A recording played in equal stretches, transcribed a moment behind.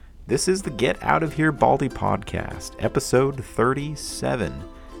This is the Get Out of Here Baldy podcast, episode 37,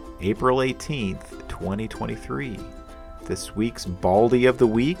 April 18th, 2023. This week's Baldy of the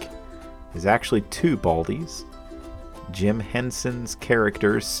Week is actually two Baldies. Jim Henson's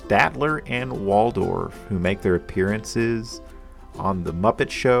characters Statler and Waldorf, who make their appearances on The Muppet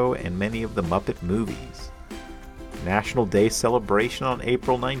Show and many of the Muppet movies. National Day celebration on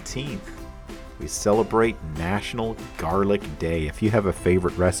April 19th. We celebrate National Garlic Day. If you have a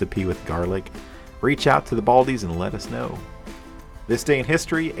favorite recipe with garlic, reach out to the Baldies and let us know. This day in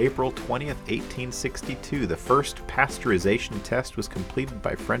history, April 20th, 1862, the first pasteurization test was completed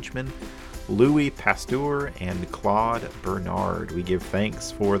by Frenchmen Louis Pasteur and Claude Bernard. We give thanks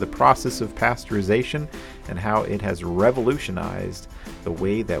for the process of pasteurization and how it has revolutionized the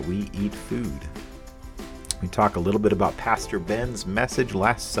way that we eat food. We talk a little bit about Pastor Ben's message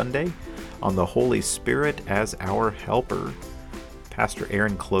last Sunday on the Holy Spirit as our helper. Pastor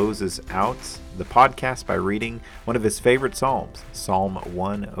Aaron closes out the podcast by reading one of his favorite Psalms, Psalm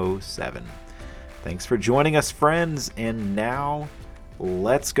 107. Thanks for joining us, friends, and now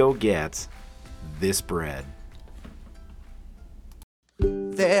let's go get this bread.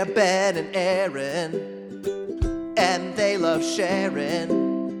 They're Ben and Aaron, and they love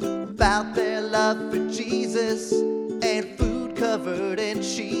sharing about their love for Jesus and food covered in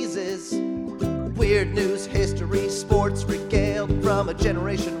cheeses. Weird news, history, sports regaled from a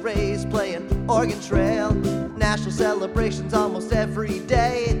generation raised playing Oregon Trail. National celebrations almost every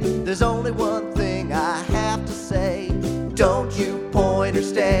day. There's only one thing I have to say. Don't you point or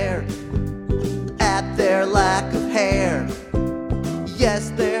stare at their lack of hair.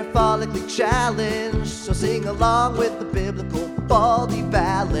 Yes, they're follically challenged, so sing along with the biblical Baldy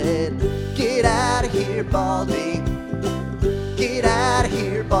ballad. Get out of here, Baldy. Get out of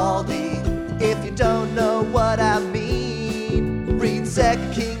here, Baldy. If you don't know what I mean, read 2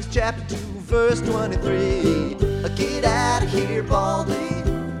 Kings chapter 2, verse 23. Get out of here, Baldy.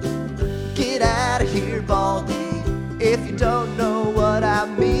 Get out of here, Baldy. If you don't know what I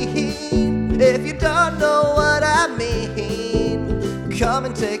mean, if you don't know what I mean, come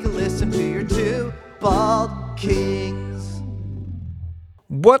and take a listen to your two bald kings.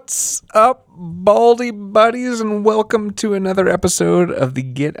 What's up, Baldy buddies, and welcome to another episode of the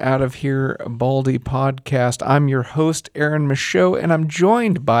Get Out of Here Baldy podcast. I'm your host, Aaron Michaud, and I'm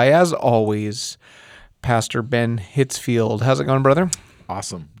joined by, as always, Pastor Ben Hitzfield. How's it going, brother?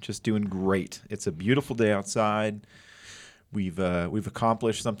 Awesome. Just doing great. It's a beautiful day outside. We've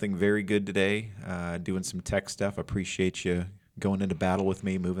accomplished something very good today, doing some tech stuff. Appreciate you going into battle with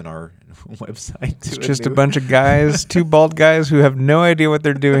me, moving our website to It's just a bunch of guys, two bald guys who have no idea what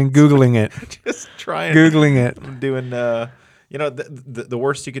they're doing, Googling it. Just trying. Googling it. Doing, the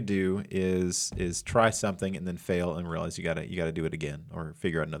worst you could do is try something and then fail and realize you gotta do it again or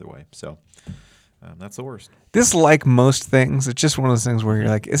figure out another way. So that's the worst. This, like most things, it's just one of those things where you're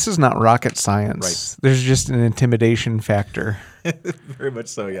like, this is not rocket science. Right. There's just an intimidation factor. Very much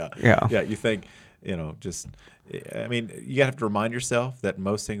so, yeah. Yeah. You think, you have to remind yourself that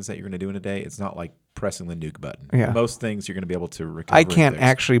most things that you're going to do in a day, it's not like pressing the nuke button. Yeah. Most things you're going to be able to recover. I can't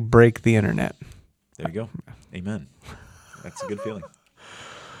actually break the internet. There you go. Amen. That's a good feeling.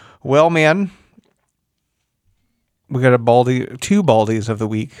 Well, man, we got two Baldies of the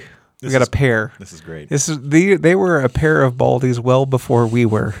week. We got a pair. This is great. They were a pair of Baldies well before we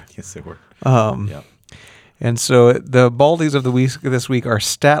were. Yes, they were. Yeah. And so the Baldies of the week this week are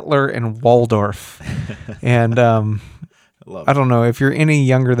Statler and Waldorf. And I don't know, if you're any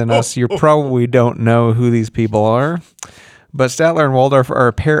younger than us, you probably don't know who these people are. But Statler and Waldorf are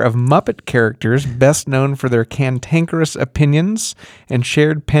a pair of Muppet characters best known for their cantankerous opinions and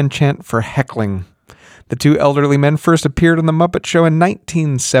shared penchant for heckling. The two elderly men first appeared on The Muppet Show in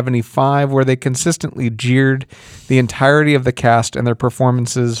 1975, where they consistently jeered the entirety of the cast and their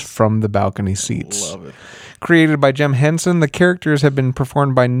performances from the balcony seats. Love it. Created by Jim Henson, the characters have been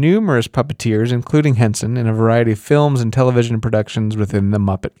performed by numerous puppeteers, including Henson, in a variety of films and television productions within the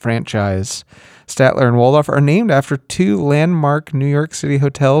Muppet franchise. Statler and Waldorf are named after two landmark New York City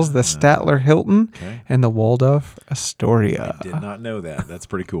hotels, the Statler Hilton and the Waldorf-Astoria. I did not know that. That's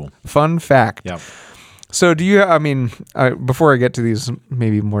pretty cool. Fun fact. Yeah. So before I get to these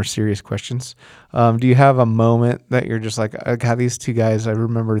maybe more serious questions, do you have a moment that you're just like, God, these two guys, I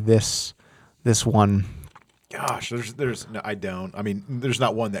remember this one? Gosh, I don't. I mean, there's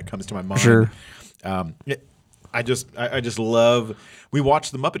not one that comes to my mind. Sure. I just love. We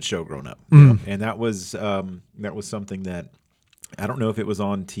watched the Muppet Show growing up, and that was something that I don't know if it was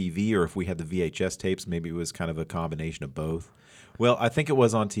on TV or if we had the VHS tapes. Maybe it was kind of a combination of both. Well, I think it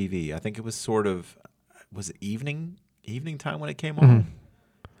was on TV. I think it was sort of, was it evening time when it came on?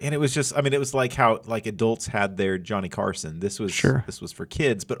 And it was just, I mean, it was like how like adults had their Johnny Carson. This was for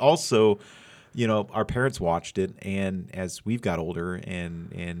kids, but also, you know, our parents watched it, and as we've got older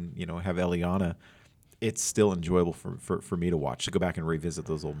and you know have Eliana, it's still enjoyable for me to watch, to go back and revisit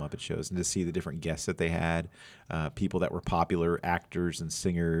those old Muppet shows and to see the different guests that they had, people that were popular actors and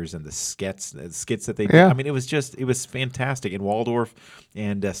singers, and the skits that they did. I mean, it was fantastic. And Waldorf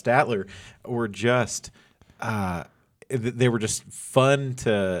and Statler were just. They were just fun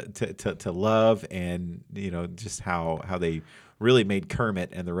to love, and you know just how they really made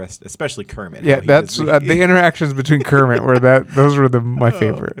Kermit and the rest, especially Kermit. Yeah, that's the interactions between Kermit were those were my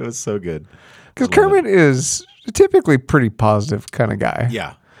favorite. It was so good because Kermit is typically pretty positive kind of guy.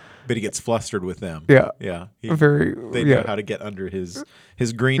 Yeah, but he gets flustered with them. Yeah, They know how to get under his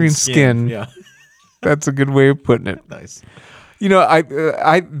green skin. Yeah, that's a good way of putting it. Nice. You know,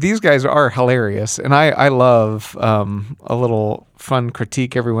 these guys are hilarious, and I love a little fun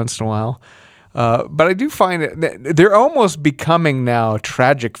critique every once in a while. But I do find it they're almost becoming now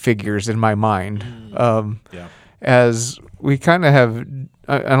tragic figures in my mind. As we kind of have,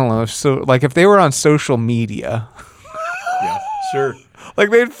 I don't know, so like if they were on social media, yeah, sure, like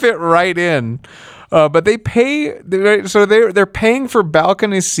they'd fit right in. But they pay, so they're paying for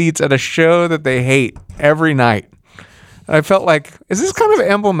balcony seats at a show that they hate every night. I felt like, is this kind of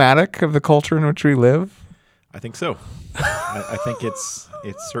emblematic of the culture in which we live? I think so. I think it's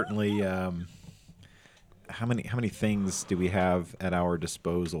certainly how many things do we have at our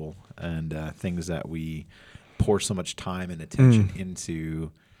disposal, and things that we pour so much time and attention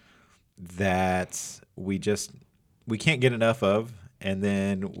into that we can't get enough of, and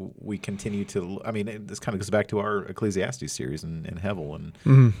then we continue to. I mean, this kind of goes back to our Ecclesiastes series and Hevel,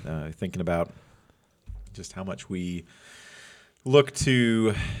 and thinking about just how much we look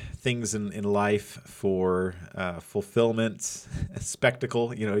to things in life for fulfillment,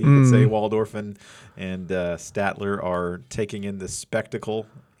 spectacle. You know, you could say Waldorf and Statler are taking in the spectacle,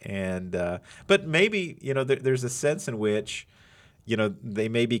 and but maybe you know there's a sense in which you know they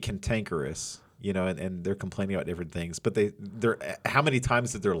may be cantankerous. You know, and they're complaining about different things, but they're how many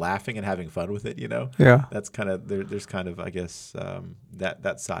times that they're laughing and having fun with it, you know? Yeah. That's kind of there's kind of I guess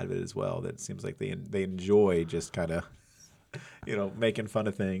that side of it as well. That seems like they enjoy just kind of you know making fun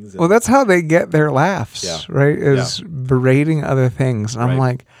of things. Well, that's how they get their laughs, right? Is berating other things. And I'm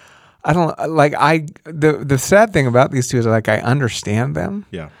like, I don't like the sad thing about these two is like I understand them.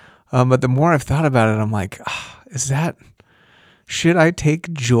 Yeah. But the more I've thought about it, I'm like, should I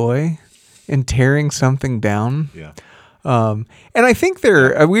take joy in tearing something down? Yeah. And I think we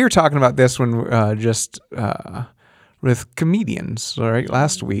were talking about this when with comedians, right,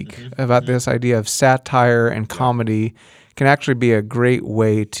 last week about this idea of satire and comedy can actually be a great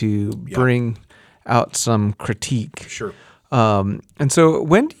way to bring out some critique. Sure. And so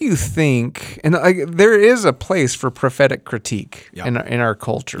when do you think, and there is a place for prophetic critique in our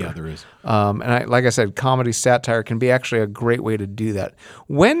culture. Yeah, there is. And like I said, comedy, satire can be actually a great way to do that.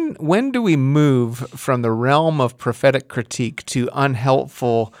 When do we move from the realm of prophetic critique to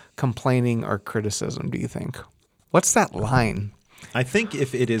unhelpful complaining or criticism, do you think? What's that line? I think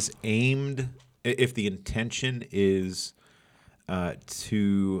if it is aimed, if the intention is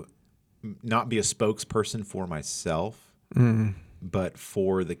to not be a spokesperson for myself, but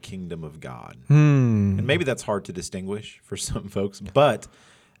for the kingdom of God. And maybe that's hard to distinguish for some folks, but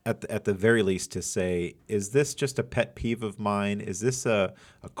at the very least to say, is this just a pet peeve of mine? Is this a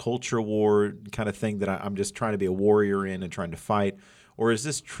culture war kind of thing that I'm just trying to be a warrior in and trying to fight? Or is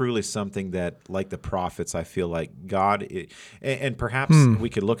this truly something that, like the prophets, I feel like God and perhaps we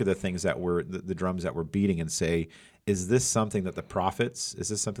could look at the things that were the drums that we're beating and say, is this something that the prophets, is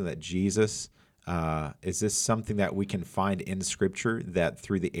this something that Jesus, is this something that we can find in Scripture that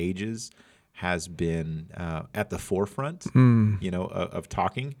through the ages has been at the forefront, you know, of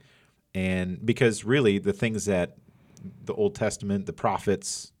talking? And because really the things that the Old Testament, the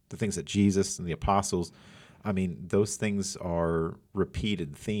prophets, the things that Jesus and the apostles, I mean, those things are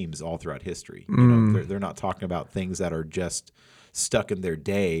repeated themes all throughout history. You know, they're not talking about things that are just stuck in their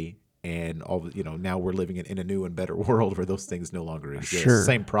day and all. You know, now we're living in a new and better world where those things no longer exist. Sure.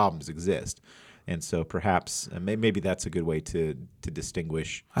 Same problems exist, and so perhaps maybe that's a good way to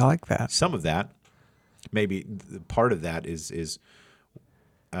distinguish. I like that. Some of that, maybe part of that is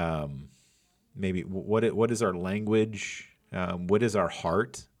maybe what is our language? What is our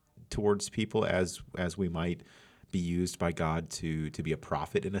heart towards people as we might be used by God to be a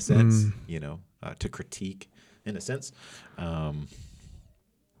prophet in a sense, you know, to critique in a sense.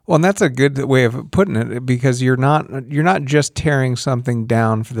 Well, and that's a good way of putting it, because you're not just tearing something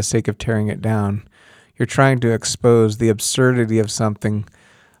down for the sake of tearing it down. You're trying to expose the absurdity of something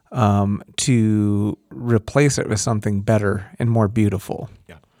to replace it with something better and more beautiful.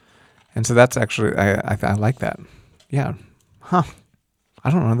 Yeah. And so that's actually, I like that. Yeah. Huh. I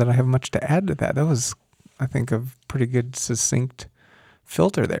don't know that I have much to add to that. That was, I think, a pretty good, succinct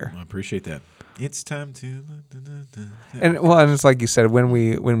filter there. I appreciate that. It's time to... And it's like you said, when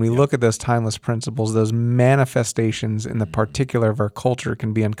we look at those timeless principles, those manifestations in the particular of our culture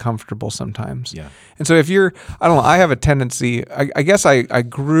can be uncomfortable sometimes. Yeah. And so if you're, I don't know, I have a tendency, I guess I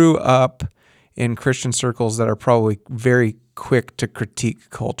grew up in Christian circles that are probably very quick to critique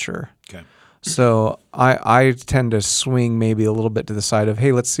culture. Okay. So I tend to swing maybe a little bit to the side of,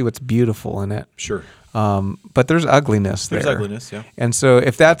 hey, let's see what's beautiful in it. Sure. But there's ugliness there. There's ugliness, yeah. And so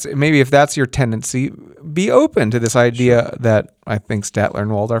if that's your tendency, be open to this idea that I think Statler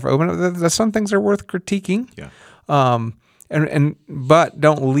and Waldorf open, that some things are worth critiquing. Yeah. But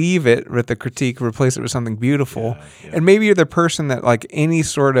don't leave it with the critique, replace it with something beautiful. Yeah. And maybe you're the person that like any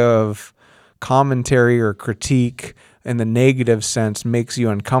sort of commentary or critique in the negative sense makes you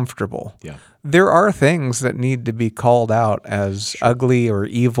uncomfortable. Yeah. There are things that need to be called out as ugly or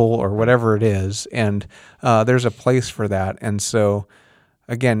evil or whatever it is, and there's a place for that. And so,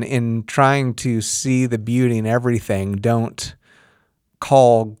 again, in trying to see the beauty in everything, don't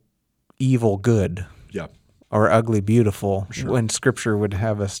call evil good Yeah. or ugly beautiful when Scripture would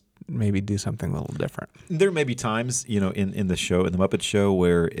have us maybe do something a little different. There may be times, in the show, in the Muppet Show,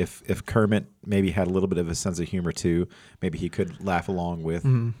 where if Kermit maybe had a little bit of a sense of humor too, maybe he could laugh along with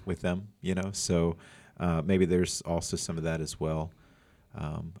them, So maybe there's also some of that as well.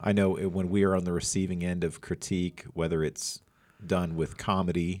 I know when we are on the receiving end of critique, whether it's done with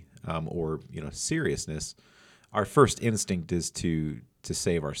comedy or seriousness, our first instinct is to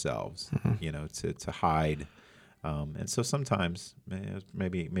save ourselves, to hide. And so sometimes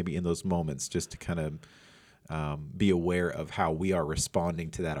maybe in those moments just to kind of be aware of how we are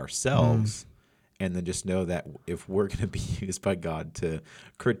responding to that ourselves, and then just know that if we're going to be used by God to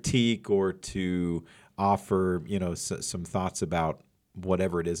critique or to offer, some thoughts about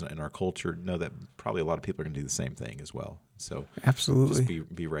whatever it is in our culture, know that probably a lot of people are going to do the same thing as well. So absolutely,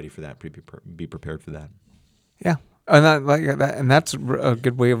 just be ready for that, be prepared for that. Yeah. And that, like that, and that's a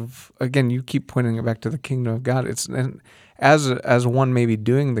good way of, again, you keep pointing it back to the kingdom of God. It's as one maybe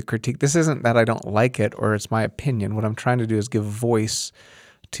doing the critique. This isn't that I don't like it or it's my opinion. What I'm trying to do is give voice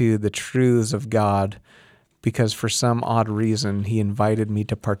to the truths of God, because for some odd reason He invited me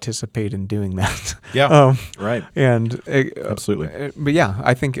to participate in doing that. Yeah, right. And absolutely. But yeah,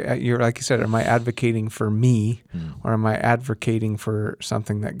 I think you're, like you said, am I advocating for me or am I advocating for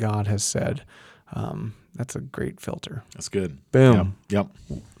something that God has said? That's a great filter. That's good. Boom. Yep.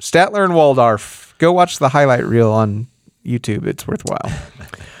 Statler and Waldorf. Go watch the highlight reel on YouTube. It's worthwhile.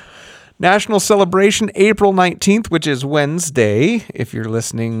 National Celebration, April 19th, which is Wednesday. If you're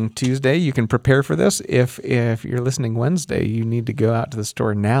listening Tuesday, you can prepare for this. If you're listening Wednesday, you need to go out to the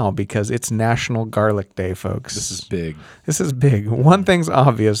store now because it's National Garlic Day, folks. This is big. This is big. One thing's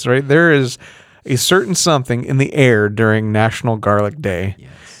obvious, right? There is a certain something in the air during National Garlic Day. Yes.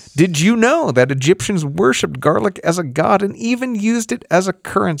 Did you know that Egyptians worshipped garlic as a god and even used it as a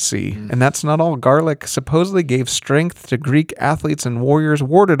currency? And that's not all. Garlic supposedly gave strength to Greek athletes and warriors,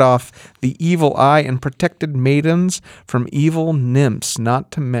 warded off the evil eye, and protected maidens from evil nymphs, not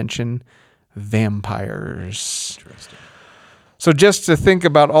to mention vampires. Interesting. So just to think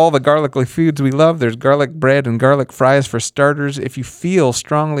about all the garlicky foods we love, there's garlic bread and garlic fries for starters. If you feel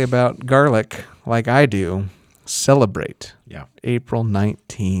strongly about garlic, like I do, celebrate. Yeah. April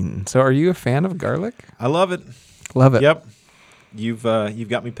 19. So are you a fan of garlic? I love it. Love it. Yep. You've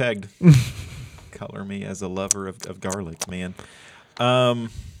got me pegged. Color me as a lover of garlic, man.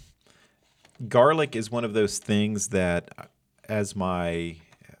 Garlic is one of those things that, as my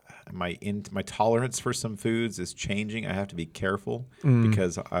tolerance for some foods is changing, I have to be careful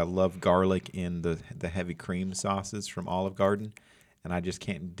because I love garlic in the heavy cream sauces from Olive Garden, and I just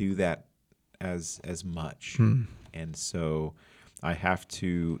can't do that as much. And so I have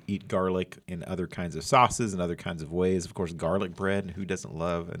to eat garlic in other kinds of sauces and other kinds of ways. Of course, garlic bread, who doesn't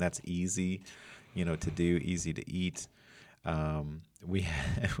love? And that's easy, to do, easy to eat. We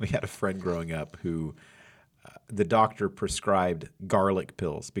had a friend growing up who the doctor prescribed garlic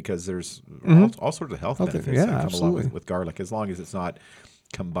pills because there's all sorts of health benefits that come along with garlic, as long as it's not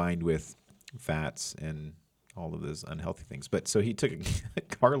combined with fats and all of those unhealthy things. But so he took a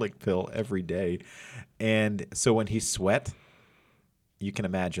garlic pill every day. And so when he sweat, you can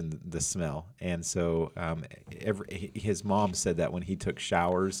imagine the smell. And so his mom said that when he took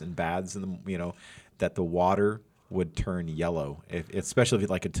showers and baths, that the water would turn yellow, especially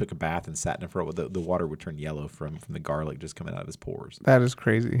if it took a bath and sat in it for a while. The water would turn yellow from the garlic just coming out of his pores. That is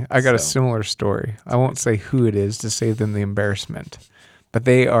crazy. I got a similar story. I won't say who it is to save them the embarrassment, but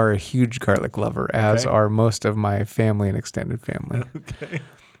they are a huge garlic lover, as are most of my family and extended family. Okay.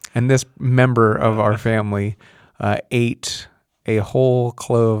 And this member of our family ate a whole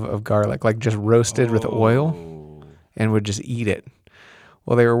clove of garlic, like just roasted with oil, and would just eat it.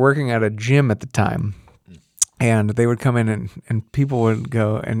 Well, they were working at a gym at the time. And they would come in and people would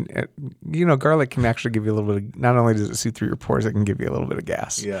go, and garlic can actually give you a little bit of, not only does it see through your pores, it can give you a little bit of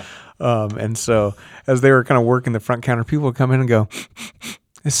gas. Yeah. And so as they were kind of working the front counter, people would come in and go,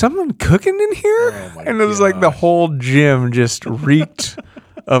 is someone cooking in here? And it was like the whole gym just reeked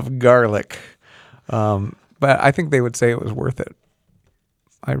of garlic. But I think they would say it was worth it.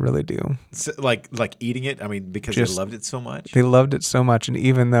 I really do. So, like eating it? I mean, because they loved it so much? They loved it so much. And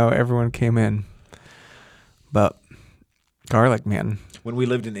even though everyone came in, but garlic, man. When we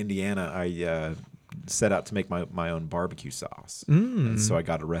lived in Indiana, I set out to make my own barbecue sauce. And so I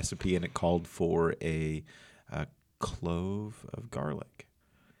got a recipe, and it called for a clove of garlic.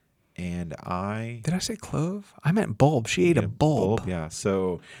 And Did I say clove? I meant bulb. She ate a bulb. Yeah.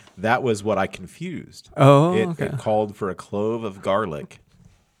 So that was what I confused. Oh, okay. It called for a clove of garlic,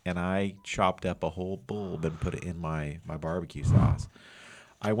 and I chopped up a whole bulb and put it in my barbecue sauce.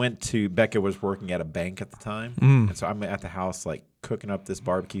 Becca was working at a bank at the time, and so I'm at the house cooking up this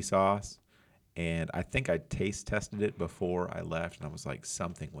barbecue sauce, and I think I taste tested it before I left, and I was like,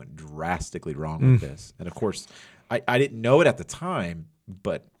 something went drastically wrong with this. And of course, I didn't know it at the time,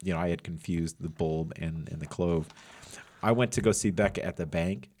 but I had confused the bulb and the clove. I went to go see Becca at the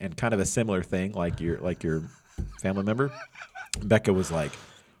bank, and kind of a similar thing, like your family member. Becca was like,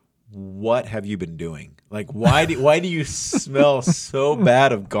 what have you been doing? Why do you smell so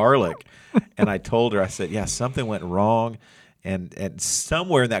bad of garlic? And I told her, I said, yeah, something went wrong. And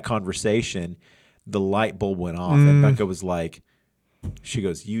somewhere in that conversation, the light bulb went off. And Becca was like, she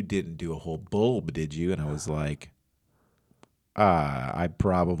goes, you didn't do a whole bulb, did you? And I was like, I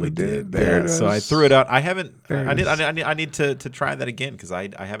probably did. There so I threw it out. I haven't. I need to try that again, because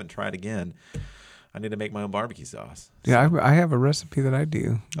I haven't tried again. I need to make my own barbecue sauce. Yeah, I have a recipe that I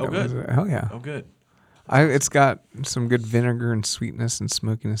do. Oh, good. Hell yeah. Oh, good. It's got some good vinegar and sweetness and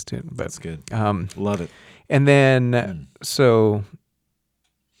smokiness to it. But, that's good. Love it. And then, I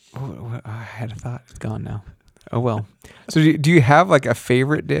had a thought. It's gone now. Oh, well. So do you have a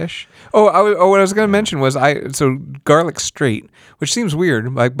favorite dish? What I was going to mention was garlic straight, which seems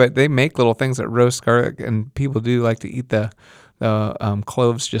weird, but they make little things that roast garlic, and people do like to eat the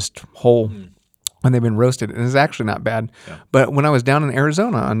cloves just whole. When they've been roasted, and it's actually not bad. Yeah. But when I was down in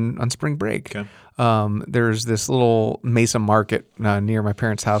Arizona on spring break, there's this little Mesa market near my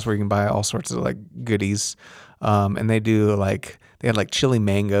parents' house where you can buy all sorts of goodies, and they do they had chili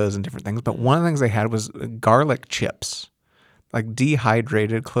mangoes and different things. But one of the things they had was garlic chips,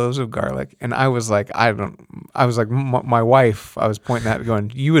 dehydrated cloves of garlic, and I was like, my wife, I was pointing at,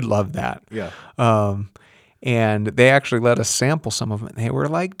 going, you would love that. Yeah. And they actually let us sample some of them, and they were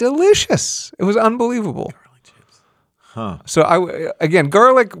delicious. It was unbelievable. Garlic chips. Huh. So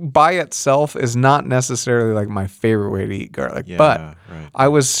garlic by itself is not necessarily my favorite way to eat garlic, but I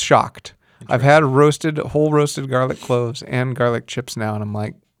was shocked. I've had whole roasted garlic cloves and garlic chips now, and I'm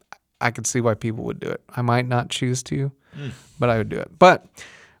like, I could see why people would do it. I might not choose to, but I would do it. But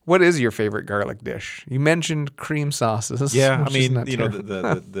what is your favorite garlic dish? You mentioned cream sauces. Yeah, I mean,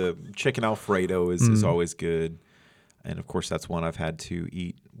 the chicken Alfredo is always good, and of course that's one I've had to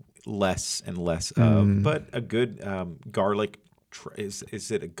eat less and less of. But a good garlic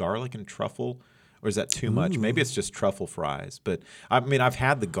is it a garlic and truffle, or is that too much? Maybe it's just truffle fries. But I mean, I've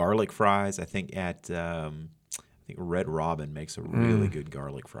had the garlic fries. I think at Red Robin makes a really good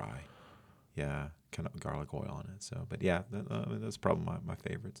garlic fry. Yeah. Kind of garlic oil on it. So, but yeah, that's probably my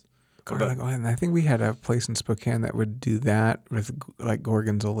favorites. Garlic oil. And I think we had a place in Spokane that would do that with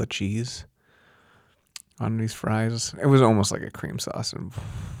gorgonzola cheese on these fries. It was almost like a cream sauce, and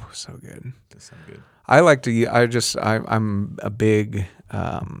so good. Does sound good. I like to eat. I'm a big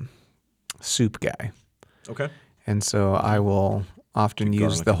soup guy. Okay. And so I will often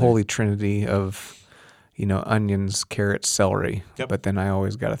use the holy trinity of onions, carrots, celery. Yep. But then I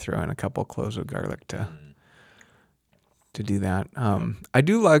always got to throw in a couple cloves of garlic to do that. I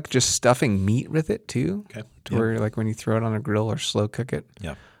do like just stuffing meat with it too. Okay. To where when you throw it on a grill or slow cook it.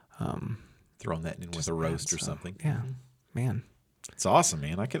 Yeah. Throwing that in with a roast or something. Yeah. Man. It's awesome,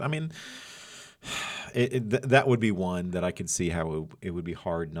 man. That would be one that I could see how it would be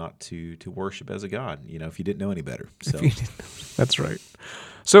hard not to worship as a god, if you didn't know any better. So that's right.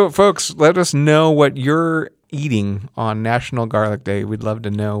 So, folks, let us know what your eating on National Garlic Day. We'd love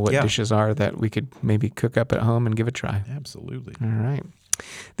to know what dishes are that we could maybe cook up at home and give a try. Absolutely. All right.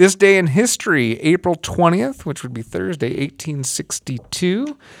 This day in history, April 20th, which would be Thursday,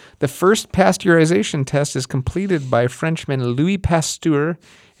 1862, the first pasteurization test is completed by Frenchmen Louis Pasteur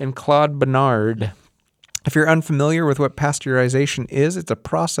and Claude Bernard. If you're unfamiliar with what pasteurization is, it's a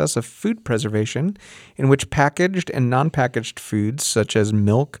process of food preservation in which packaged and non-packaged foods, such as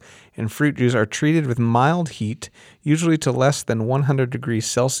milk and fruit juice, are treated with mild heat, usually to less than 100 degrees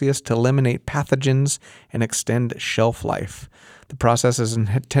Celsius, to eliminate pathogens and extend shelf life. The process is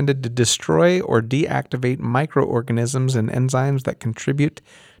intended to destroy or deactivate microorganisms and enzymes that contribute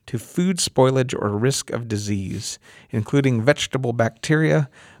to food spoilage or risk of disease, including vegetable bacteria,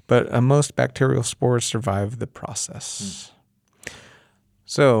 but most bacterial spores survive the process.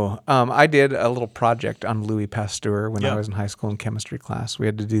 So I did a little project on Louis Pasteur when I was in high school in chemistry class. We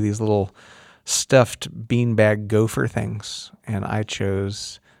had to do these little stuffed beanbag gopher things, and I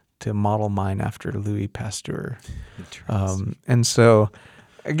chose to model mine after Louis Pasteur. And so,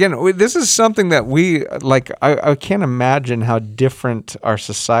 again, this is something that we, like, I can't imagine how different our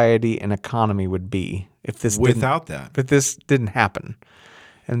society and economy would be if this didn't happen.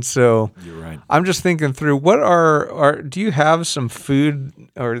 And so you're right. I'm just thinking through, do you have some food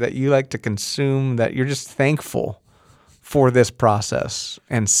or that you like to consume that you're just thankful for this process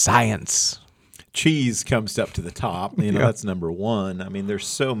and science? Cheese comes up to the top. That's number one. I mean, there's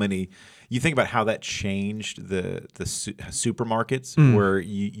so many. You think about how that changed the supermarkets, where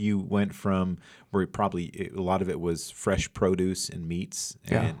you went from where probably a lot of it was fresh produce and meats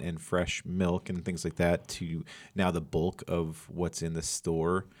and fresh milk and things like that, to now the bulk of what's in the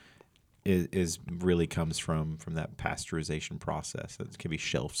store is really comes from that pasteurization process. It can be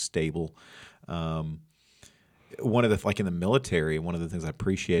shelf stable. One of the, like in the military, one of the things I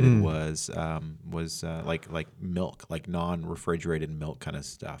appreciated was like milk, like non-refrigerated milk kind of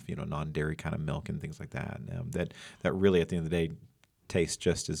stuff, non-dairy kind of milk and things like that. That really, at the end of the day, tastes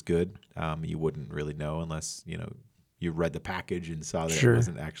just as good. You wouldn't really know unless you read the package and saw that it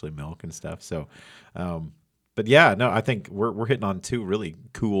wasn't actually milk and stuff. So, but yeah, no, I think we're hitting on two really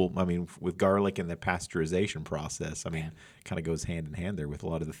cool. I mean, with garlic and the pasteurization process, I mean, kind of goes hand in hand there with a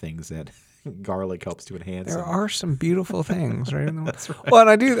lot of the things that garlic helps to enhance. There are some beautiful things, right? That's right. Well, and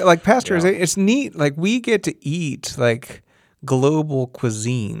I do like pasteurization. It's neat. Like, we get to eat like global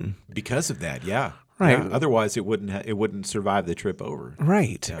cuisine because of that. Yeah. Right. Yeah. Otherwise, it wouldn't survive the trip over.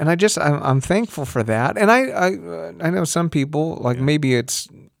 Right. Yeah. And I'm thankful for that. And I know some people, like, maybe it's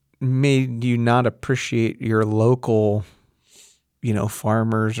made you not appreciate your local,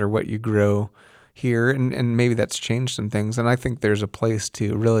 farmers or what you grow here, and maybe that's changed some things. And I think there's a place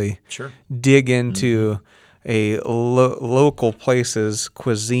to really dig into a local place's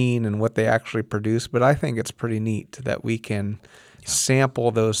cuisine and what they actually produce. But I think it's pretty neat that we can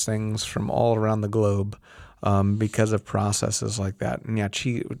sample those things from all around the globe because of processes like that. And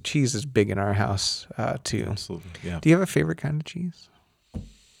cheese is big in our house too. Absolutely. Yeah. Do you have a favorite kind of cheese? I'm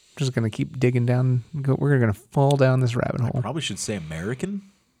just going to keep digging down. We're going to fall down this rabbit hole. I probably should say American.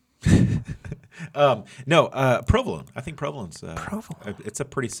 No, provolone. I think provolone's provolone. It's a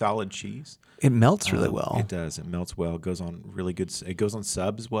pretty solid cheese. It melts really well. It does. It melts well. It goes on really good. It goes on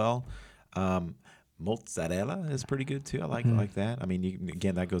subs well. Mozzarella is pretty good too. I like that. I mean,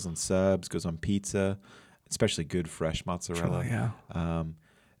 again, that goes on subs, goes on pizza, especially good fresh mozzarella.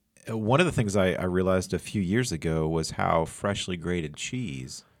 One of the things I realized a few years ago was how freshly grated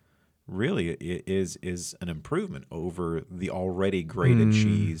cheese really is an improvement over the already grated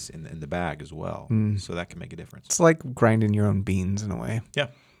cheese in the bag as well. So that can make a difference. It's like grinding your own beans in a way. Yeah.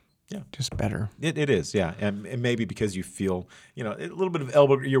 Just better. It is, yeah. And maybe because you feel, a little bit of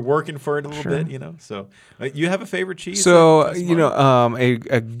elbow, you're working for it a little bit, So you have a favorite cheese? So,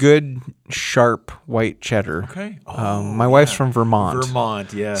 a good sharp white cheddar. Okay. My wife's from Vermont.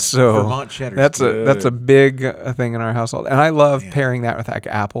 Vermont, yeah. So Vermont cheddar. That's a big thing in our household. And I love pairing that with like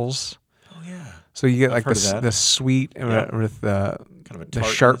apples. Oh yeah. So you get like the sweet with the kind of the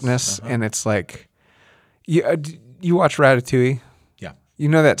sharpness, and it's like you watch Ratatouille. You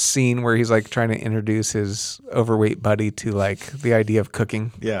know that scene where he's like trying to introduce his overweight buddy to like the idea of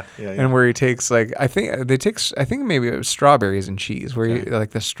cooking? Yeah. And where he takes like, I think maybe it was strawberries and cheese, where he, like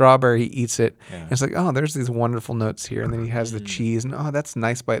the strawberry, he eats it. And it's like, oh, there's these wonderful notes here. And then he has the cheese, and oh, that's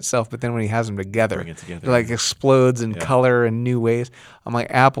nice by itself. But then when he has them together, it like explodes in color and new ways. I'm like,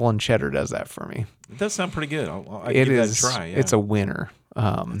 apple and cheddar does that for me. It does sound pretty good. I'll give that a try. Yeah. It's a winner.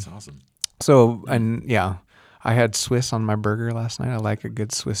 That's awesome. So, and I had Swiss on my burger last night. I like a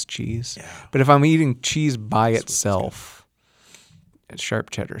good Swiss cheese. Yeah. But if I'm eating cheese by itself, sharp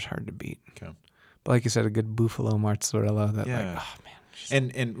cheddar is hard to beat. Okay. But like you said, a good buffalo mozzarella. That Yeah. like, oh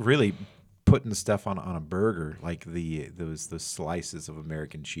man. And really putting stuff on a burger, like those slices of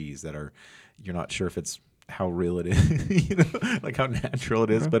American cheese that are, you're not sure if it's how real it is, like how natural it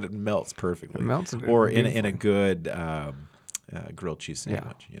is, but it melts perfectly. It melts or in a good grilled cheese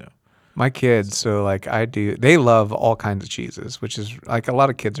sandwich, My kids, so like they love all kinds of cheeses, which is like a lot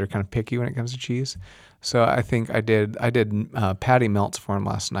of kids are kind of picky when it comes to cheese. So I think I did patty melts for them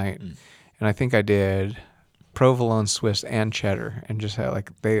last night, and I think I did provolone Swiss and cheddar, and just had like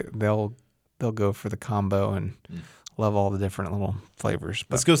they'll go for the combo and love all the different little flavors.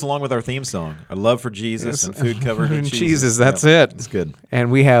 But this goes along with our theme song, our love for Jesus and food covered in cheeses. That's it. It's good.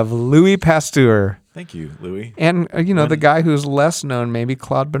 And we have Louis Pasteur. Thank you, Louis. And, the guy who's less known, maybe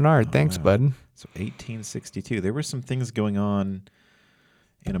Claude Bernard. Thanks, bud. So 1862. There were some things going on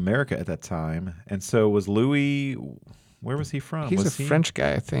in America at that time. And so was Louis, where was he from? He's a French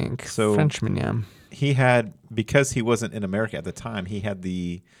guy, I think. So Frenchman, yeah. He had, because he wasn't in America at the time, he had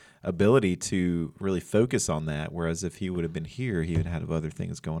the ability to really focus on that, whereas if he would have been here, he would have had other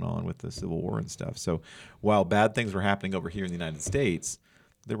things going on with the Civil War and stuff. So while bad things were happening over here in the United States,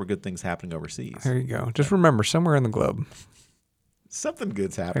 there were good things happening overseas. There you go. Just remember, somewhere in the globe, something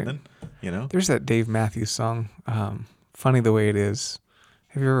good's happening, There's that Dave Matthews song, Funny the Way It Is.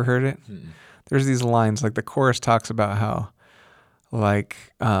 Have you ever heard it? There's these lines, like the chorus talks about how, like,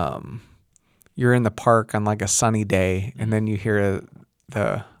 you're in the park on like a sunny day, and then you hear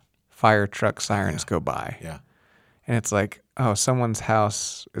the fire truck sirens go by. Yeah. And it's like, oh, someone's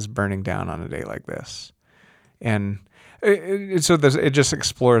house is burning down on a day like this. And it just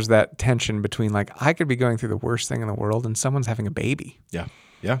explores that tension between, like, I could be going through the worst thing in the world and someone's having a baby. Yeah.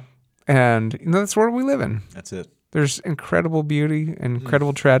 Yeah. And that's the world we live in. That's it. There's incredible beauty and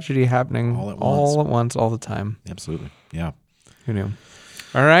incredible tragedy happening all at once, all the time. Absolutely. Yeah. Who knew?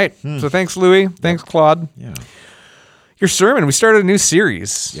 All right. So thanks, Louis. Thanks, Claude. Yeah. Your sermon. We started a new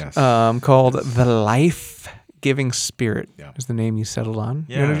series called The Life-Giving Spirit is the name you settled on.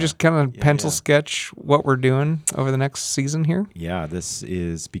 Yeah. You want to just kind of pencil sketch what we're doing over the next season here? Yeah, this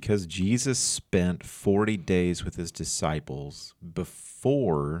is because Jesus spent 40 days with his disciples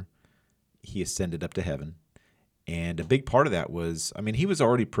before he ascended up to heaven. And a big part of that was, he was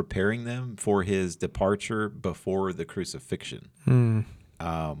already preparing them for his departure before the crucifixion.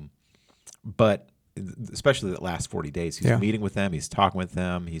 But especially that last 40 days, he's meeting with them, he's talking with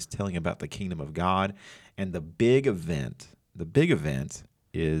them, he's telling about the kingdom of God. And the big event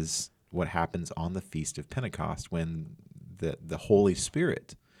is what happens on the Feast of Pentecost, when the Holy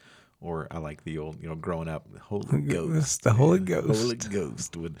Spirit, or I like the old, growing up, Holy Ghost. The Holy Ghost. Holy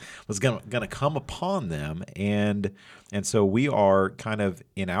Ghost was gonna come upon them, and so we are kind of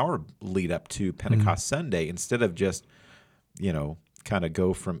in our lead up to Pentecost Sunday, instead of just, kind of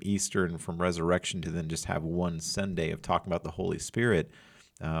go from Easter and from resurrection to then just have one Sunday of talking about the Holy Spirit.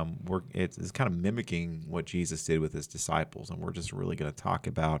 It's kind of mimicking what Jesus did with his disciples, and we're just really going to talk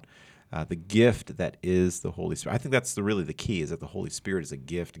about the gift that is the Holy Spirit. I think that's really the key, is that the Holy Spirit is a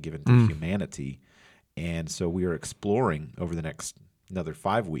gift given to humanity. And so we are exploring over the next another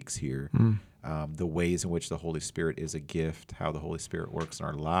 5 weeks here the ways in which the Holy Spirit is a gift, how the Holy Spirit works in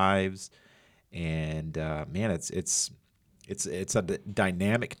our lives. And it's a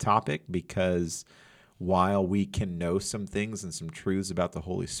dynamic topic, because while we can know some things and some truths about the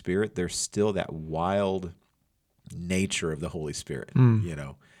Holy Spirit, there's still that wild nature of the Holy Spirit,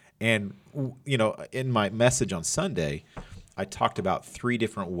 And, in my message on Sunday, I talked about 3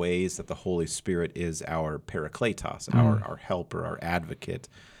 different ways that the Holy Spirit is our parakletos, our helper, our advocate,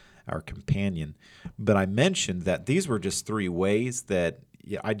 our companion. But I mentioned that these were just 3 ways that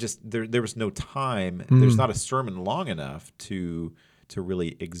there was no time. There's not a sermon long enough to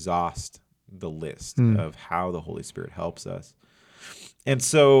really exhaust the list of how the Holy Spirit helps us. And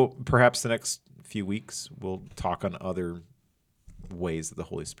so perhaps the next few weeks we'll talk on other ways that the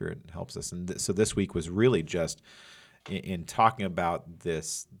Holy Spirit helps us. And so this week was really just in talking about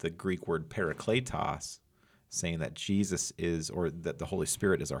the Greek word parakletos, saying that Jesus is, or that the Holy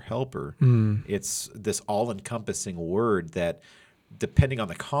Spirit is our helper. It's this all-encompassing word that, depending on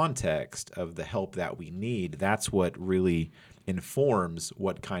the context of the help that we need, that's what really informs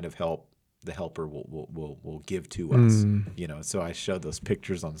what kind of help the helper will give to us. So I showed those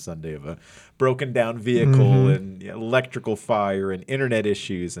pictures on Sunday of a broken down vehicle and electrical fire and internet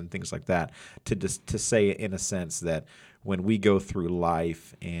issues and things like that, to say in a sense that when we go through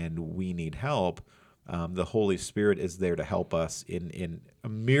life and we need help, the Holy Spirit is there to help us in a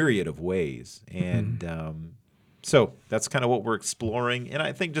myriad of ways. And so that's kind of what we're exploring. And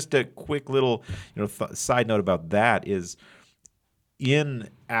I think just a quick little side note about that is, in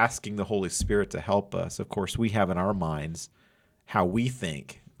asking the Holy Spirit to help us, of course, we have in our minds how we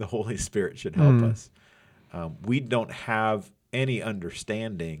think the Holy Spirit should help us. We don't have any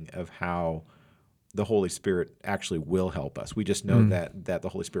understanding of how the Holy Spirit actually will help us. We just know that the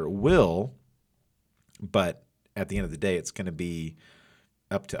Holy Spirit will, but at the end of the day, it's going to be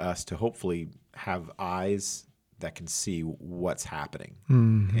up to us to hopefully have eyes that can see what's happening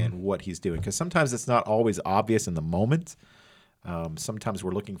and what he's doing. Because sometimes it's not always obvious in the moment. Sometimes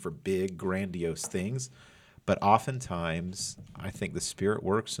we're looking for big, grandiose things. But oftentimes, I think the Spirit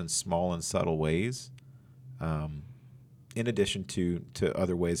works in small and subtle ways, in addition to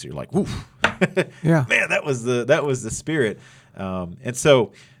other ways that you're like, woof, Yeah. man, that was the Spirit. And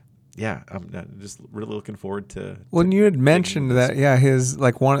so, yeah, I'm just really looking forward to. When you had mentioned that, his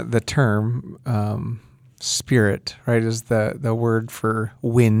the term spirit, right, is the word for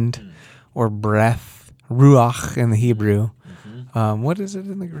wind or breath, ruach in the Hebrew. What is it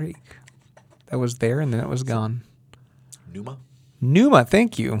in the Greek? That was there and then it was gone. Pneuma,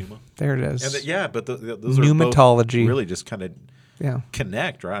 thank you. Pneuma. There it is. And but those are pneumatology. both really just kind of Yeah.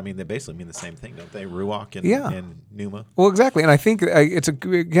 connect, right? I mean, they basically mean the same thing, don't they? Ruach and pneuma. Well, exactly. And I think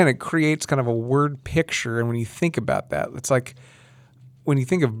it creates kind of a word picture. And when you think about that, it's like when you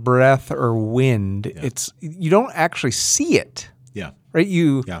think of breath or wind, you don't actually see it. Yeah. Right?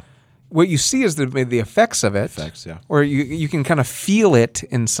 What you see is the effects of it. Effects, yeah. Or you can kind of feel it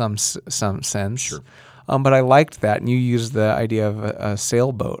in some sense. Sure. But I liked that. And you used the idea of a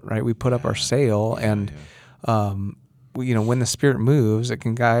sailboat, right? We put up our sail and when the Spirit moves, it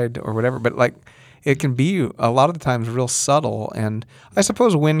can guide or whatever. But it can be a lot of the times real subtle. And I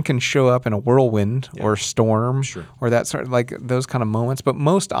suppose wind can show up in a whirlwind or storm or that sort of those kind of moments. But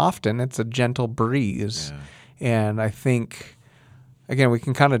most often it's a gentle breeze. Yeah. And I think, again, we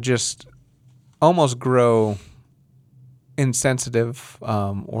can kind of just almost grow insensitive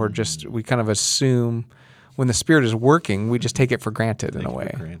or just we kind of assume when the Spirit is working, we just take it for granted in a way.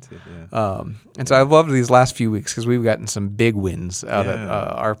 And so I've loved these last few weeks because we've gotten some big wins out at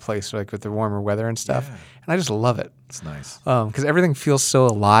our place, with the warmer weather and stuff. Yeah. And I just love it. It's nice. Because everything feels so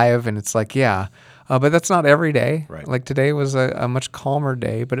alive and it's but that's not every day. Right. Like today was a much calmer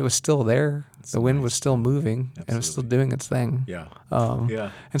day, but it was still there. The wind was still moving and it was still doing its thing. Yeah.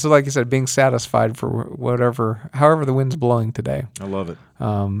 And so, like you said, being satisfied for however the wind's blowing today. I love it.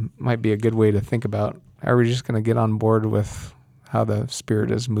 Might be a good way to think about. Are we just going to get on board with how the Spirit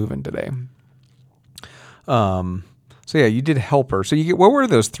is moving today? So you did helper. So what were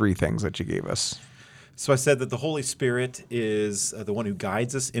those three things that you gave us? So I said that the Holy Spirit is the one who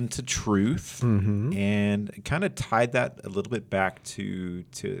guides us into truth, and kind of tied that a little bit back to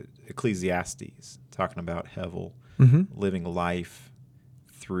Ecclesiastes, talking about Hevel, living life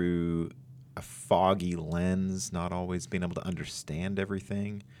through a foggy lens, not always being able to understand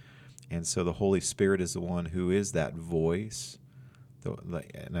everything. And so the Holy Spirit is the one who is that voice.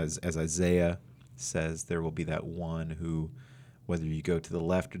 And as Isaiah says, there will be that one who, whether you go to the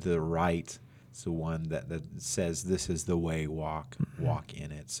left or to the right, it's the one that says, this is the way, walk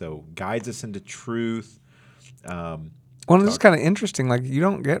in it. So guides us into truth. Well, this is kind of interesting. You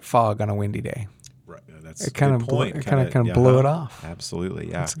don't get fog on a windy day. Right. That's a good point. It kind of blow it off.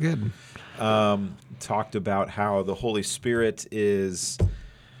 Absolutely, yeah. That's good. Talked about how the Holy Spirit is...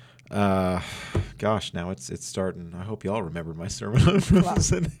 now it's starting. I hope y'all remember my sermon on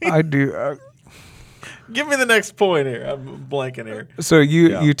prophecy. I do. Give me the next point here. I'm blanking here. So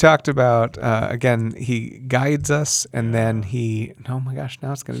you talked about again. He guides us, and then he. Oh my gosh!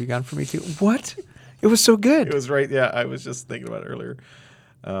 Now it's going to be gone for me too. What? It was so good. It was right. Yeah, I was just thinking about it earlier.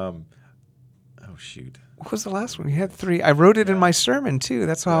 Oh shoot! What was the last one? You had three. I wrote it in my sermon too.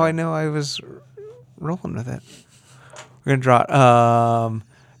 That's how I know I was rolling with it. We're gonna draw it.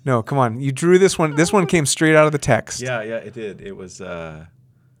 No, come on. You drew this one. This one came straight out of the text. Yeah, it did. It was...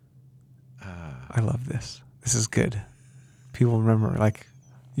 I love this. This is good. People remember.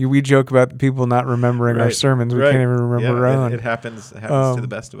 We joke about people not remembering our sermons. We can't even remember our own. It happens to the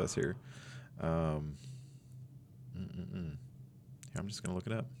best of us here. I'm just going to look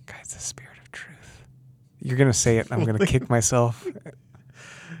it up. Guys, the Spirit of truth. You're going to say it, and I'm going to kick myself.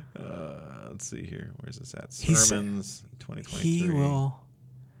 Let's see here. Where's this at? Sermons 2023. He will...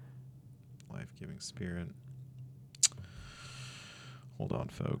 Life-giving Spirit. Hold on,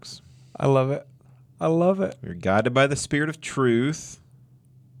 folks. I love it. We're guided by the Spirit of truth.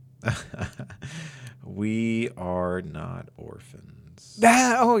 We are not orphans.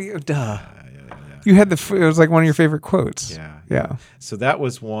 Duh. Yeah. You had it was like one of your favorite quotes. Yeah. So that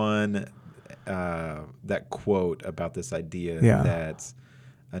was one, that quote about this idea that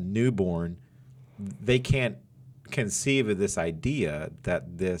a newborn, they can't conceive of this idea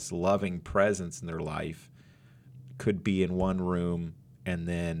that this loving presence in their life could be in one room, and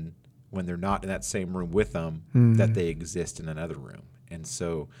then when they're not in that same room with them, that they exist in another room. And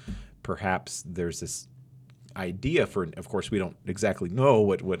so perhaps there's this idea for, of course, we don't exactly know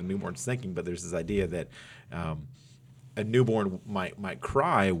what a newborn's thinking, but there's this idea that a newborn might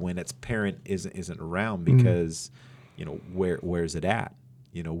cry when its parent isn't around because, where's it at?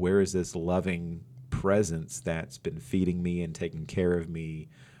 Where is this loving presence that's been feeding me and taking care of me,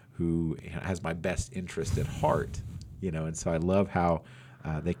 who has my best interest at heart? And so I love how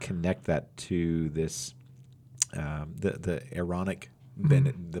they connect that to this the Aaronic,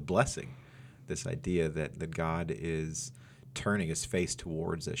 the blessing, this idea that God is turning his face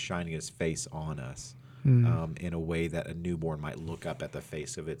towards us, shining his face on us in a way that a newborn might look up at the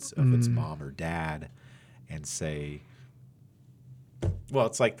face of its mom or dad and say, well,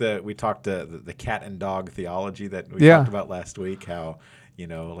 it's like we talked the cat and dog theology that we talked about last week, how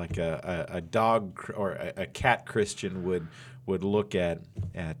like a dog or a cat Christian would look at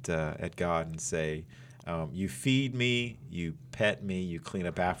God and say, you feed me, you pet me, you clean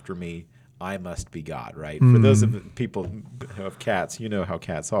up after me, I must be God, right? For those of people who have cats, you know how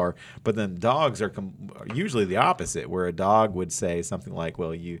cats are. But then dogs are usually the opposite, where a dog would say something like,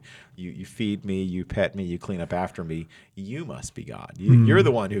 well, you feed me, you pet me, you clean up after me, you must be God. You're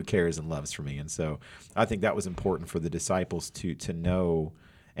the one who cares and loves for me. And so I think that was important for the disciples to know.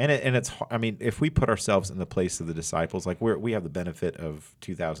 And it's, I mean, if we put ourselves in the place of the disciples, like we have the benefit of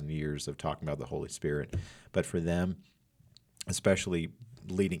 2,000 years of talking about the Holy Spirit. But for them, especially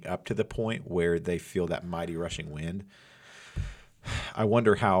leading up to the point where they feel that mighty rushing wind, I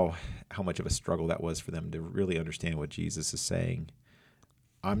wonder how much of a struggle that was for them to really understand what Jesus is saying.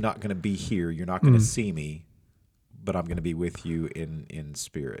 I'm not going to be here. You're not going to see me, but I'm going to be with you in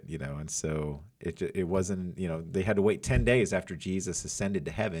spirit, And so it wasn't, they had to wait 10 days after Jesus ascended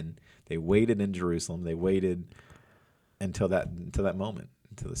to heaven. They waited in Jerusalem. They waited until that moment,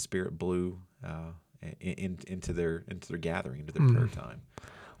 until the Spirit blew into their gathering, into their prayer time.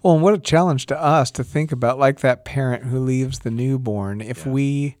 Well, and what a challenge to us to think about, like that parent who leaves the newborn. If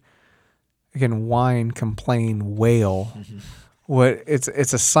we can whine, complain, wail, it's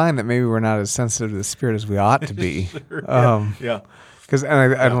a sign that maybe we're not as sensitive to the Spirit as we ought to be. Sure. Because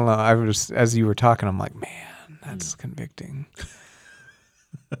I don't know. I was just, as you were talking, I'm like, man, that's convicting.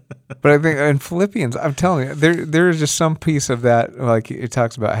 But I think in Philippians, I'm telling you, there is just some piece of that, like it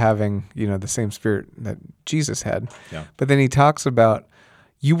talks about having, the same Spirit that Jesus had. Yeah. But then he talks about,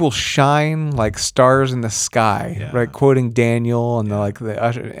 you will shine like stars in the sky, right? Quoting Daniel and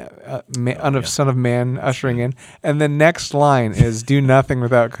the Son of Man ushering in. And the next line is, do nothing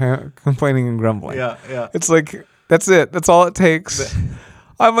without complaining and grumbling. Yeah. It's like, that's it. That's all it takes.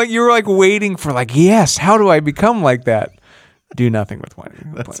 I'm like, you were like waiting for like, yes, how do I become like that? Do nothing with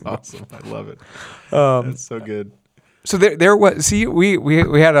whining. That's awesome. I love it. That's so good. So there was. See, we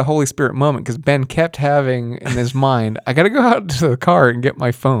had a Holy Spirit moment because Ben kept having in his mind, I got to go out to the car and get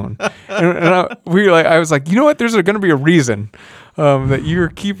my phone. and I was like, you know what? There's going to be a reason that you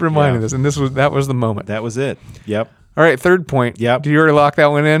keep reminding us, and that was the moment. That was it. Yep. All right, third point. Yep. Did you already lock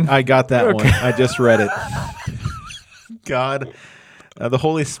that one in? I got that one. I just read it. God. The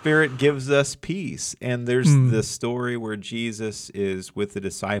Holy Spirit gives us peace. And there's the story where Jesus is with the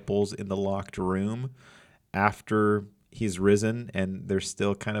disciples in the locked room after he's risen, and they're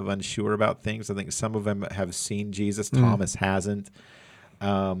still kind of unsure about things. I think some of them have seen Jesus. Thomas hasn't.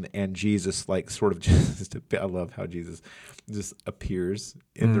 And Jesus, like, sort of just, I love how Jesus just appears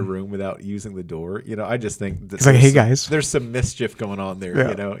in the room without using the door. I just think that it's like, hey, guys, there's some mischief going on there.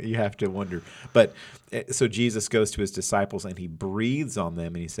 Yeah. You have to wonder. But so Jesus goes to his disciples and he breathes on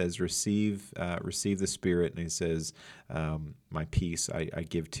them and he says, receive the Spirit. And he says, my peace I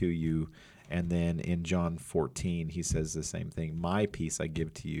give to you. And then in John 14, he says the same thing. My peace I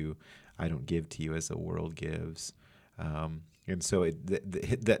give to you. I don't give to you as the world gives. And so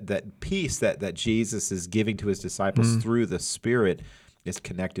that peace that Jesus is giving to his disciples through the Spirit is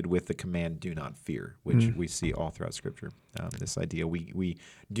connected with the command, do not fear, which we see all throughout Scripture. This idea we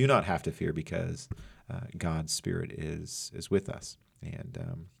do not have to fear because God's Spirit is with us.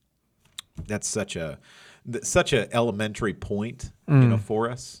 And that's such a elementary point for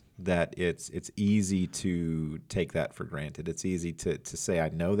us, that it's easy to take that for granted. It's easy to say I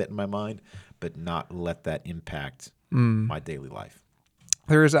know that in my mind, but not let that impact my daily life.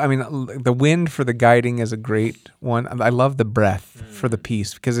 The wind for the guiding is a great one. I love the breath for the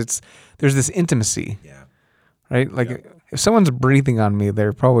peace because there's this intimacy. Yeah. Right? Like if someone's breathing on me,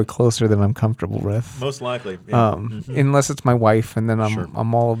 they're probably closer than I'm comfortable with. Most likely. Yeah. Unless it's my wife, and then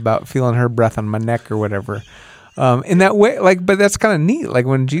I'm all about feeling her breath on my neck or whatever. In that way, like, but that's kind of neat. Like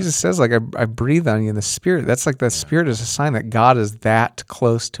when Jesus says, like, I breathe on you in the Spirit, that's like the Spirit is a sign that God is that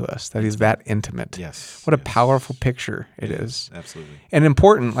close to us, that he's that intimate. Yes. What a powerful picture it is. Absolutely. And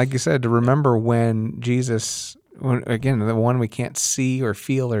important, like you said, to remember when Jesus, again, the one we can't see or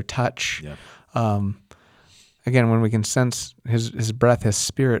feel or touch, again, when we can sense his breath, his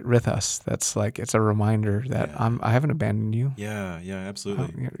Spirit with us, that's like, it's a reminder that I haven't abandoned you. Yeah,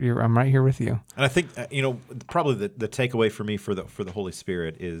 absolutely. I'm right here with you. And I think probably the takeaway for me for the Holy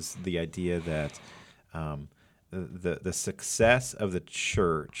Spirit is the idea that the success of the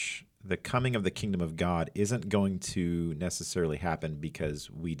church, the coming of the kingdom of God, isn't going to necessarily happen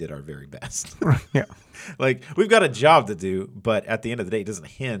because we did our very best. Yeah. Like, we've got a job to do, but at the end of the day, it doesn't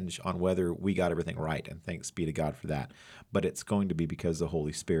hinge on whether we got everything right, and thanks be to God for that. But it's going to be because the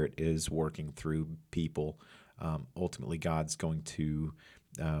Holy Spirit is working through people. Ultimately, God's going to,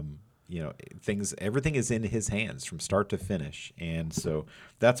 everything is in his hands from start to finish. And so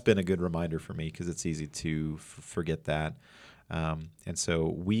that's been a good reminder for me, because it's easy to forget that. And so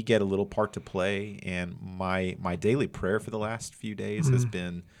we get a little part to play, and my daily prayer for the last few days has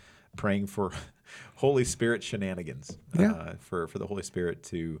been praying for Holy Spirit shenanigans, for the Holy Spirit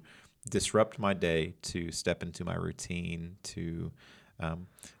to disrupt my day, to step into my routine, to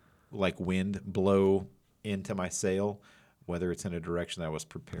like wind blow into my sail, whether it's in a direction that I was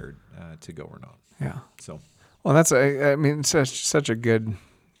prepared to go or not. Yeah. So, well, that's such a good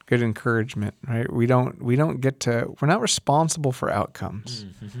encouragement, right? We're not responsible for outcomes,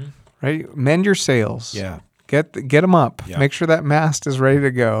 right? Mend your sails. Yeah. Get them up. Yeah. Make sure that mast is ready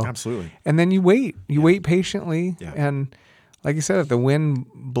to go. Absolutely. And then you wait. You wait patiently. Yeah. And like you said, if the wind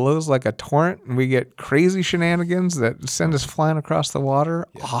blows like a torrent and we get crazy shenanigans that send us flying across the water,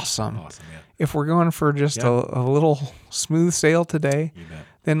 awesome. Awesome, yeah. If we're going for just a little smooth sail today, You bet.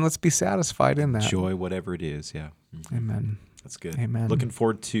 then let's be satisfied in that. Enjoy whatever it is, yeah. Mm-hmm. Amen. That's good. Amen. Looking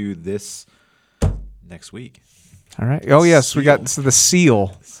forward to this next week. All right. Oh, yes. Seal. We got the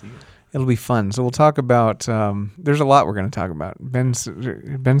seal. Seal. It'll be fun. So we'll talk about, there's a lot we're going to talk about. Ben's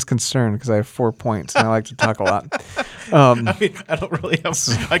concerned because I have 4 points and I like to talk a lot. I don't really have,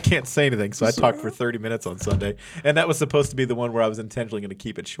 I can't say anything. So I talked for 30 minutes on Sunday, and that was supposed to be the one where I was intentionally going to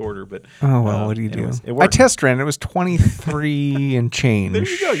keep it shorter, but. Oh, well, what do you do? I test ran. It was 23 and change. There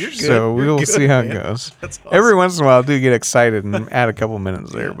you go. You're good. So we'll see how it goes. That's awesome. Every once in a while I do get excited and add a couple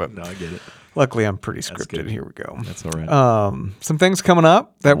minutes there, but. No, I get it. Luckily, I'm pretty scripted. Here we go. That's all right. Some things coming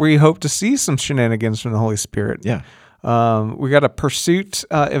up that we hope to see some shenanigans from the Holy Spirit. Yeah. We got a Pursuit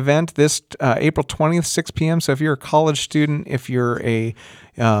event this April 20th, 6 p.m. So if you're a college student, if you're a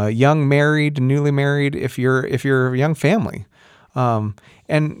young married, newly married, if you're a young family, and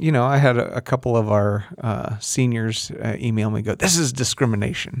I had a couple of our seniors email me, go, "This is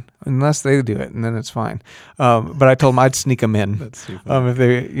discrimination unless they do it, and then it's fine." But I told them I'd sneak them in. That's super. If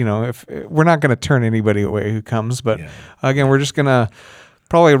they, if we're not going to turn anybody away who comes, but again, we're just gonna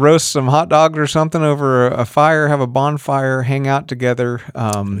probably roast some hot dogs or something over a fire, have a bonfire, hang out together.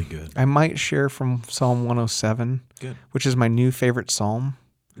 Really good. I might share from Psalm 107, which is my new favorite psalm.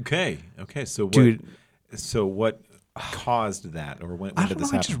 Okay. So what? Dude, so what caused that, or when did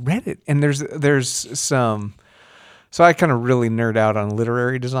this happen? I just read it, and there's some. So I kind of really nerd out on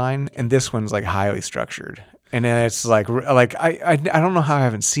literary design, and this one's like highly structured, and then it's like I don't know how I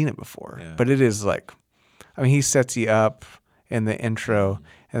haven't seen it before, but it is like, I mean, he sets you up in the intro,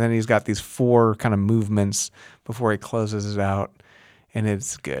 and then he's got these 4 kind of movements before he closes it out, and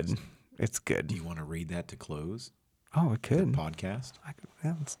it's good. It's good. Do you want to read that to close? Oh, we could. The podcast?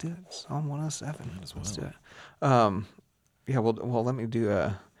 Yeah, let's do it. Psalm 107. Let's do it. Well, let me do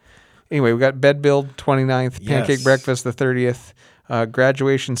anyway, we got bed build 29th, pancake breakfast the 30th,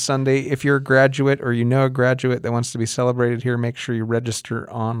 graduation Sunday. If you're a graduate or a graduate that wants to be celebrated here, make sure you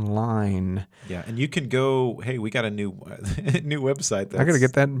register online. Yeah, and you can go, hey, we got a new website that's I got to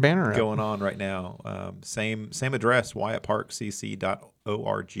get that banner going on right now. Same address,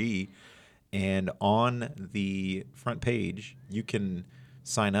 WyattParkCC.org. And on the front page, you can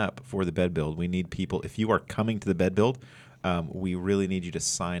sign up for the bed build. We need people. If you are coming to the bed build, we really need you to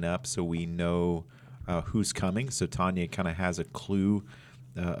sign up so we know who's coming. So Tanya kind of has a clue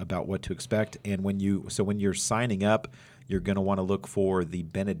about what to expect. And when you're signing up, you're going to want to look for the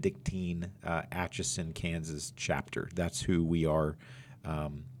Benedictine Atchison, Kansas chapter. That's who we are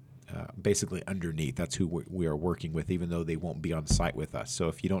basically underneath. That's who we are working with, even though they won't be on site with us. So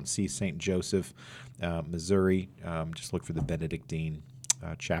if you don't see St. Joseph, Missouri, just look for the Benedictine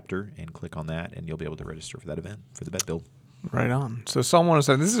chapter and click on that, and you'll be able to register for that event, for the bed build. Right on. So Psalm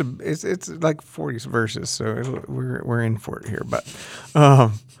 107. It's like 40 verses, so we're in for it here. But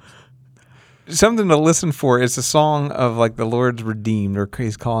something to listen for. It's a song of like the Lord's redeemed, or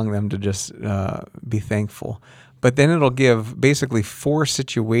he's calling them to just be thankful. But then it'll give basically 4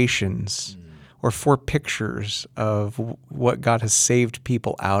 situations or 4 pictures of what God has saved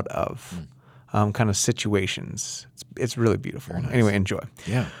people out of, kind of situations. It's really beautiful. Nice. Anyway, enjoy.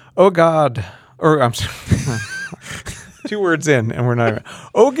 Yeah. Oh God, or I'm sorry. 2 words in, and we're not.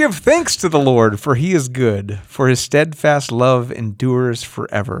 Oh, give thanks to the Lord, for he is good, for his steadfast love endures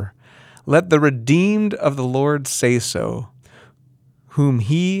forever. Let the redeemed of the Lord say so, whom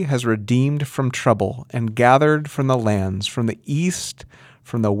he has redeemed from trouble and gathered from the lands, from the east,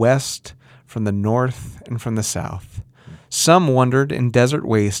 from the west, from the north, and from the south. Some wandered in desert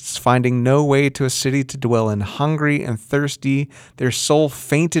wastes, finding no way to a city to dwell in. Hungry and thirsty, their soul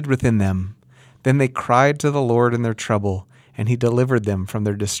fainted within them. Then they cried to the Lord in their trouble, and he delivered them from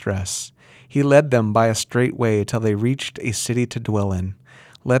their distress. He led them by a straight way till they reached a city to dwell in.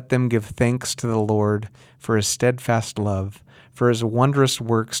 Let them give thanks to the Lord for his steadfast love, for his wondrous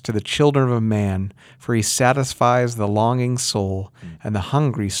works to the children of man, for he satisfies the longing soul, and the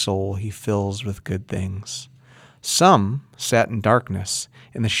hungry soul he fills with good things. Some sat in darkness,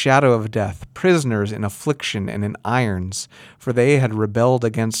 in the shadow of death, prisoners in affliction and in irons, for they had rebelled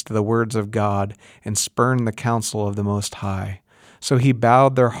against the words of God and spurned the counsel of the Most High. So he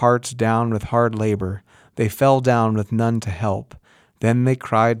bowed their hearts down with hard labor. They fell down with none to help. Then they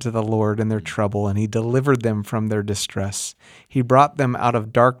cried to the Lord in their trouble, and he delivered them from their distress. He brought them out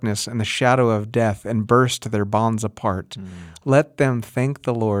of darkness and the shadow of death and burst their bonds apart. Let them thank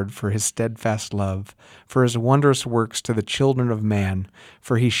the Lord for his steadfast love, for his wondrous works to the children of man.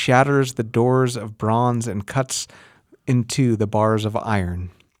 For he shatters the doors of bronze and cuts into the bars of iron.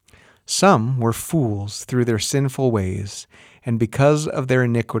 Some were fools through their sinful ways, and because of their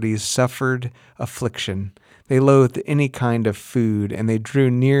iniquities suffered affliction. They loathed any kind of food, and they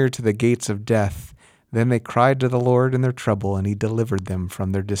drew near to the gates of death. Then they cried to the Lord in their trouble, and he delivered them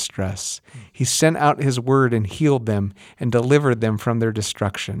from their distress. He sent out his word and healed them, and delivered them from their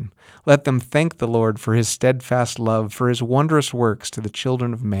destruction. Let them thank the Lord for his steadfast love, for his wondrous works to the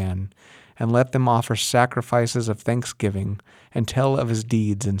children of man. And let them offer sacrifices of thanksgiving, and tell of his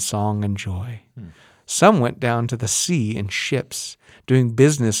deeds in song and joy. Some went down to the sea in ships, doing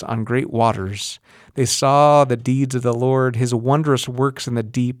business on great waters. They saw the deeds of the Lord, his wondrous works in the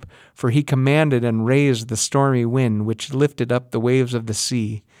deep, for he commanded and raised the stormy wind, which lifted up the waves of the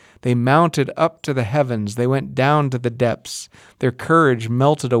sea. They mounted up to the heavens, they went down to the depths. Their courage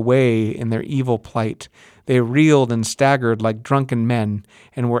melted away in their evil plight. They reeled and staggered like drunken men,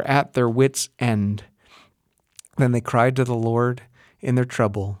 and were at their wits' end. Then they cried to the Lord in their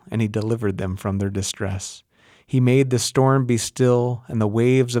trouble, and he delivered them from their distress. He made the storm be still, and the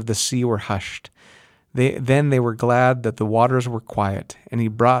waves of the sea were hushed. Then they were glad that the waters were quiet, and he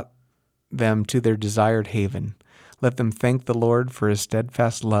brought them to their desired haven. Let them thank the Lord for his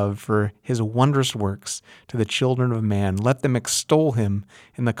steadfast love, for his wondrous works to the children of man. Let them extol him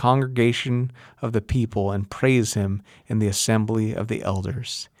in the congregation of the people, and praise him in the assembly of the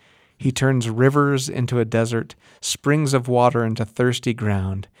elders. He turns rivers into a desert, springs of water into thirsty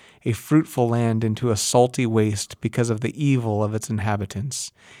ground, a fruitful land into a salty waste because of the evil of its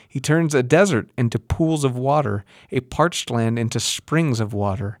inhabitants. He turns a desert into pools of water, a parched land into springs of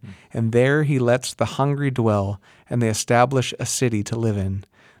water, and there he lets the hungry dwell, and they establish a city to live in.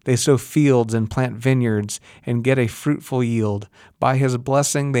 They sow fields and plant vineyards and get a fruitful yield. By his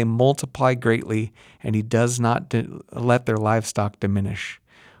blessing they multiply greatly, and he does not let their livestock diminish.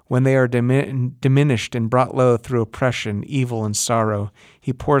 When they are diminished and brought low through oppression, evil, and sorrow,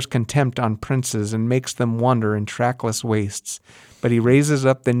 he pours contempt on princes and makes them wander in trackless wastes. But he raises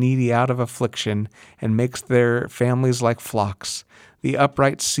up the needy out of affliction and makes their families like flocks. The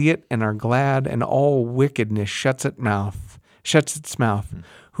upright see it and are glad, and all wickedness shuts its mouth.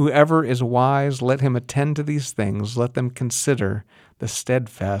 Whoever is wise, let him attend to these things. Let them consider the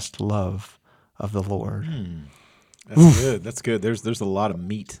steadfast love of the Lord. That's good. That's good. There's a lot of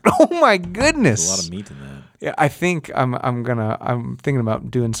meat. Oh my goodness! There's a lot of meat in that. Yeah, I think I'm thinking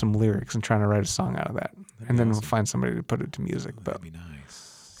about doing some lyrics and trying to write a song out of that, and then we'll find somebody to put it to music. But that'd be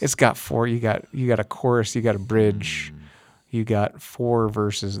nice. It's got 4. You got a chorus. You got a bridge. You got 4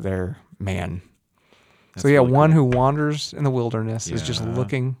 verses there. Man. That's so yeah, really one cool. who wanders in the wilderness is just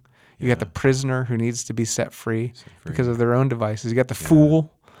looking. You got the prisoner who needs to be set free because of their own devices. You got the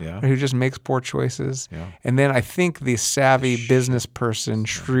fool. Yeah. Who just makes poor choices. Yeah. And then I think the savvy business person,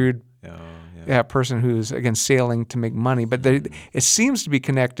 shrewd person who's, again, sailing to make money. But it seems to be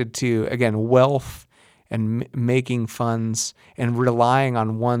connected to, again, wealth and making funds and relying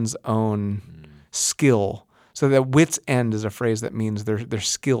on one's own skill. So that wit's end is a phrase that means their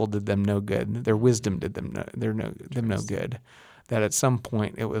skill did them no good. Their wisdom did them no good. That at some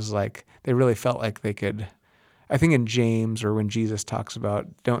point it was like they really felt like they could. I think in James or when Jesus talks about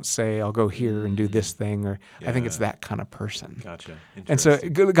don't say I'll go here and do this thing, or I think it's that kind of person. Gotcha. And so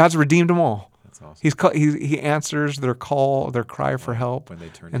God's redeemed them all. That's awesome. He answers their call, their cry for help. When they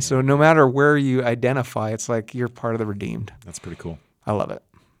turn and so no matter where you identify, it's like you're part of the redeemed. That's pretty cool. I love it.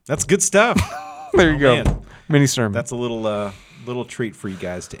 That's good stuff. There you go. Man. Mini sermon. That's a little treat for you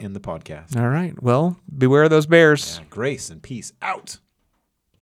guys to end the podcast. All right. Well, beware of those bears. Yeah, grace and peace out.